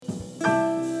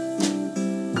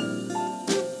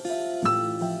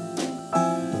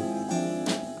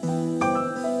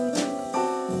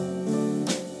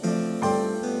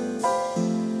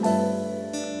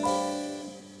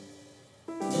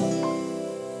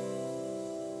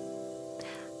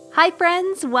Hi,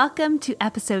 friends. Welcome to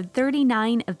episode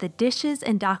 39 of the Dishes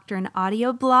and Doctrine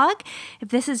audio blog. If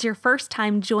this is your first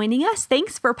time joining us,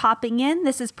 thanks for popping in.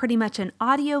 This is pretty much an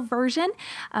audio version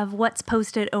of what's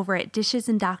posted over at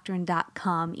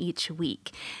dishesanddoctrine.com each week.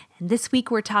 And this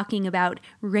week we're talking about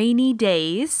rainy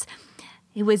days.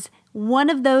 It was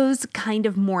one of those kind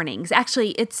of mornings.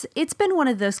 Actually, it's been one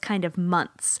of those kind of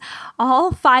months.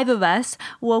 All 5 of us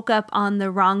woke up on the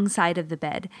wrong side of the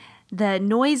bed. The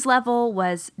noise level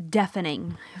was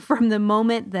deafening from the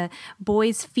moment the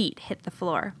boys' feet hit the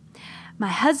floor. My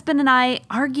husband and I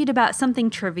argued about something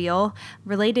trivial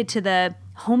related to the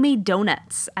homemade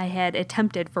donuts I had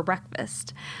attempted for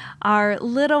breakfast. Our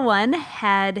little one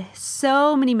had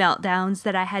so many meltdowns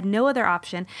that I had no other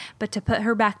option but to put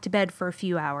her back to bed for a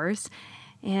few hours,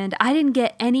 and I didn't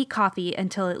get any coffee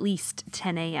until at least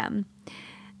 10 a.m.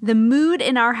 The mood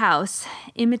in our house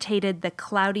imitated the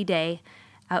cloudy day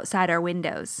outside our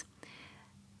windows.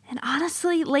 And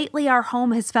honestly, lately our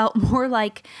home has felt more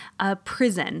like a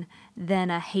prison than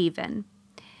a haven.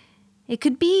 It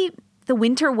could be the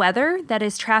winter weather that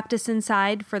has trapped us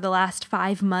inside for the last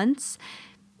 5 months.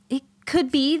 It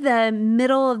could be the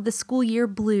middle of the school year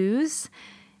blues.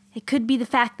 It could be the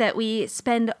fact that we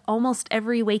spend almost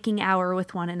every waking hour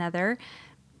with one another.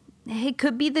 It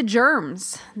could be the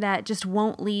germs that just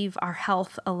won't leave our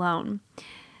health alone.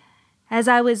 As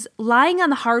I was lying on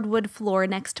the hardwood floor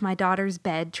next to my daughter's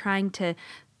bed, trying to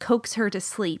coax her to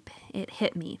sleep, it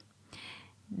hit me.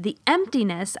 The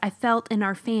emptiness I felt in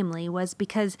our family was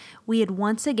because we had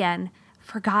once again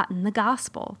forgotten the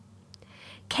gospel.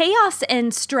 Chaos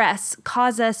and stress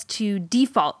cause us to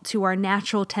default to our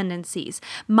natural tendencies.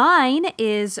 Mine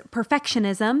is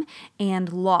perfectionism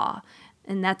and law,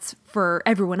 and that's for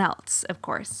everyone else, of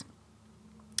course.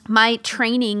 My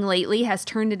training lately has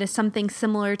turned into something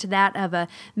similar to that of a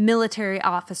military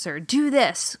officer. Do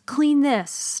this, clean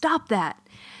this, stop that.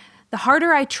 The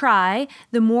harder I try,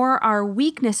 the more our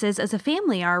weaknesses as a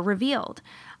family are revealed.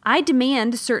 I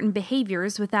demand certain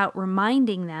behaviors without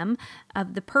reminding them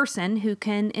of the person who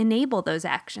can enable those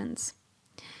actions.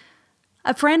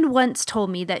 A friend once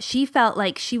told me that she felt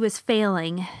like she was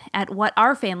failing at what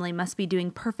our family must be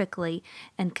doing perfectly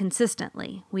and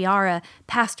consistently. We are a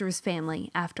pastor's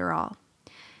family, after all.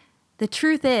 The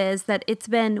truth is that it's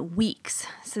been weeks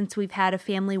since we've had a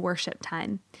family worship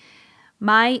time.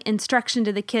 My instruction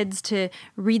to the kids to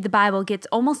read the Bible gets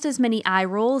almost as many eye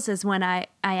rolls as when I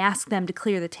ask them to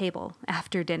clear the table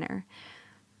after dinner.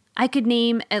 I could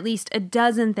name at least a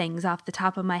dozen things off the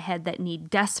top of my head that need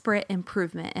desperate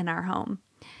improvement in our home.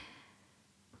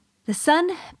 The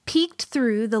sun peeked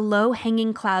through the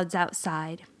low-hanging clouds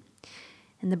outside,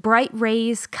 and the bright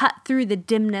rays cut through the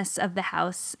dimness of the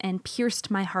house and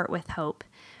pierced my heart with hope.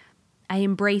 I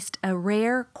embraced a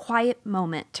rare, quiet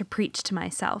moment to preach to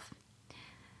myself.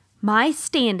 My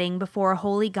standing before a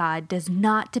holy God does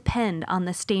not depend on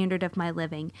the standard of my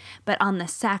living, but on the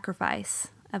sacrifice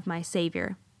of my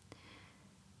Savior.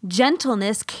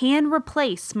 Gentleness can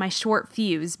replace my short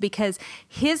fuse because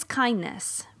His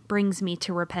kindness brings me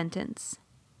to repentance.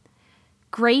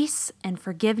 Grace and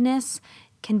forgiveness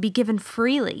can be given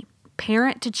freely,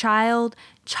 parent to child,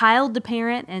 child to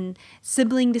parent, and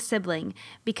sibling to sibling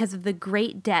because of the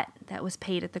great debt that was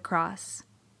paid at the cross.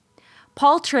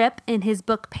 Paul Tripp, in his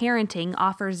book Parenting,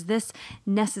 offers this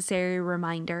necessary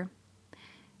reminder.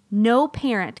 No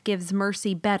parent gives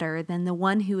mercy better than the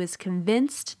one who is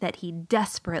convinced that he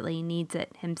desperately needs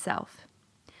it himself.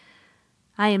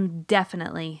 I am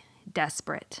definitely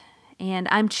desperate, and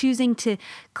I'm choosing to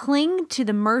cling to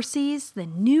the mercies, the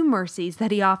new mercies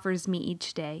that He offers me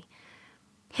each day.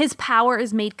 His power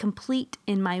is made complete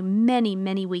in my many,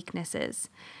 many weaknesses.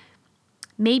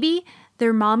 Maybe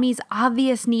their mommy's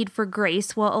obvious need for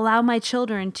grace will allow my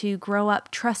children to grow up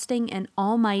trusting an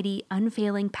almighty,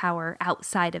 unfailing power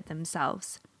outside of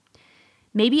themselves.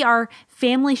 Maybe our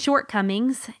family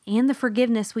shortcomings and the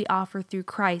forgiveness we offer through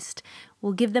Christ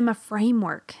will give them a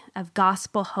framework of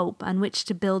gospel hope on which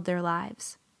to build their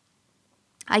lives.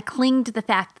 I cling to the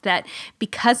fact that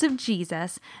because of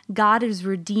Jesus, God is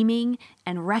redeeming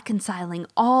and reconciling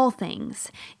all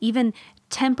things, even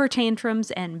temper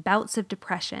tantrums and bouts of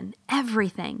depression,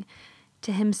 everything,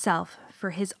 to Himself for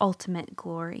His ultimate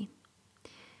glory.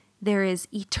 There is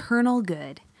eternal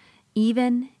good,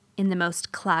 even in the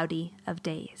most cloudy of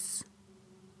days.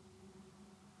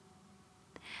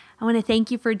 I want to thank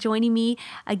you for joining me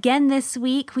again this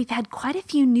week. We've had quite a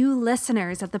few new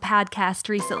listeners of the podcast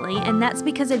recently, and that's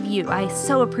because of you. I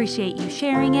so appreciate you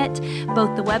sharing it,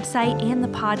 both the website and the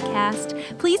podcast.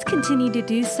 Please continue to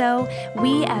do so.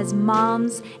 We as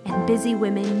moms and busy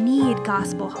women need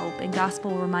gospel hope and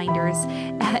gospel reminders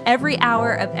every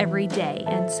hour of every day.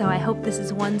 And so I hope this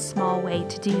is one small way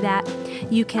to do that.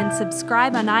 You can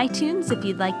subscribe on iTunes if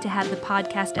you'd like to have the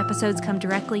podcast episodes come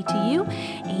directly to you,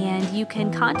 and you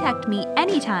can contact me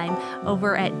anytime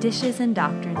over at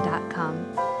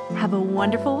dishesanddoctrine.com. Have a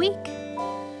wonderful week.